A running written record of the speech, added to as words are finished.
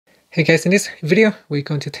Hey guys, in this video, we're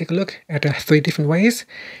going to take a look at 3 different ways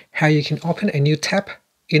how you can open a new tab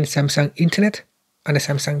in Samsung Internet on the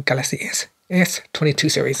Samsung Galaxy S22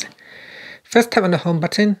 series. First, tap on the home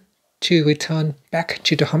button to return back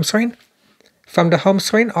to the home screen. From the home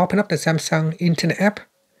screen, open up the Samsung Internet app.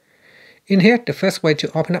 In here, the first way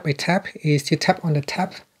to open up a tab is to tap on the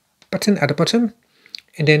tab button at the bottom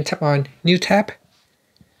and then tap on New Tab.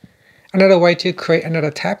 Another way to create another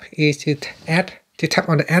tab is to tap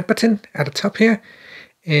on the Add button at the top here,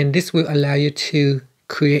 and this will allow you to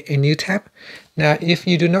create a new tab. Now, if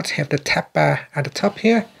you do not have the tab bar at the top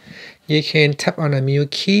here, you can tap on the menu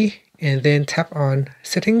key and then tap on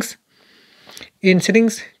Settings. In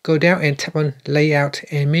Settings, go down and tap on Layout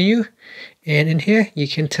and Menu, and in here you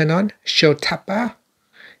can turn on Show Tab Bar,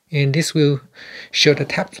 and this will show the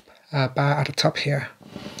tab bar at the top here.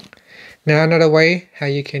 Now, another way how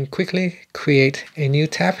you can quickly create a new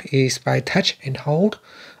tab is by touch and hold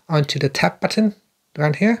onto the tab button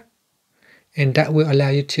down here, and that will allow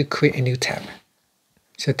you to create a new tab.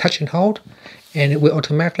 So touch and hold, and it will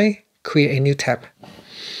automatically create a new tab.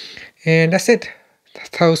 And that's it.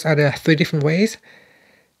 Those are the 3 different ways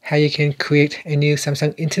how you can create a new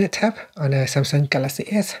Samsung Internet tab on the Samsung Galaxy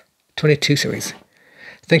S22 series.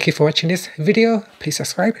 Thank you for watching this video. Please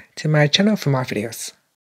subscribe to my channel for more videos.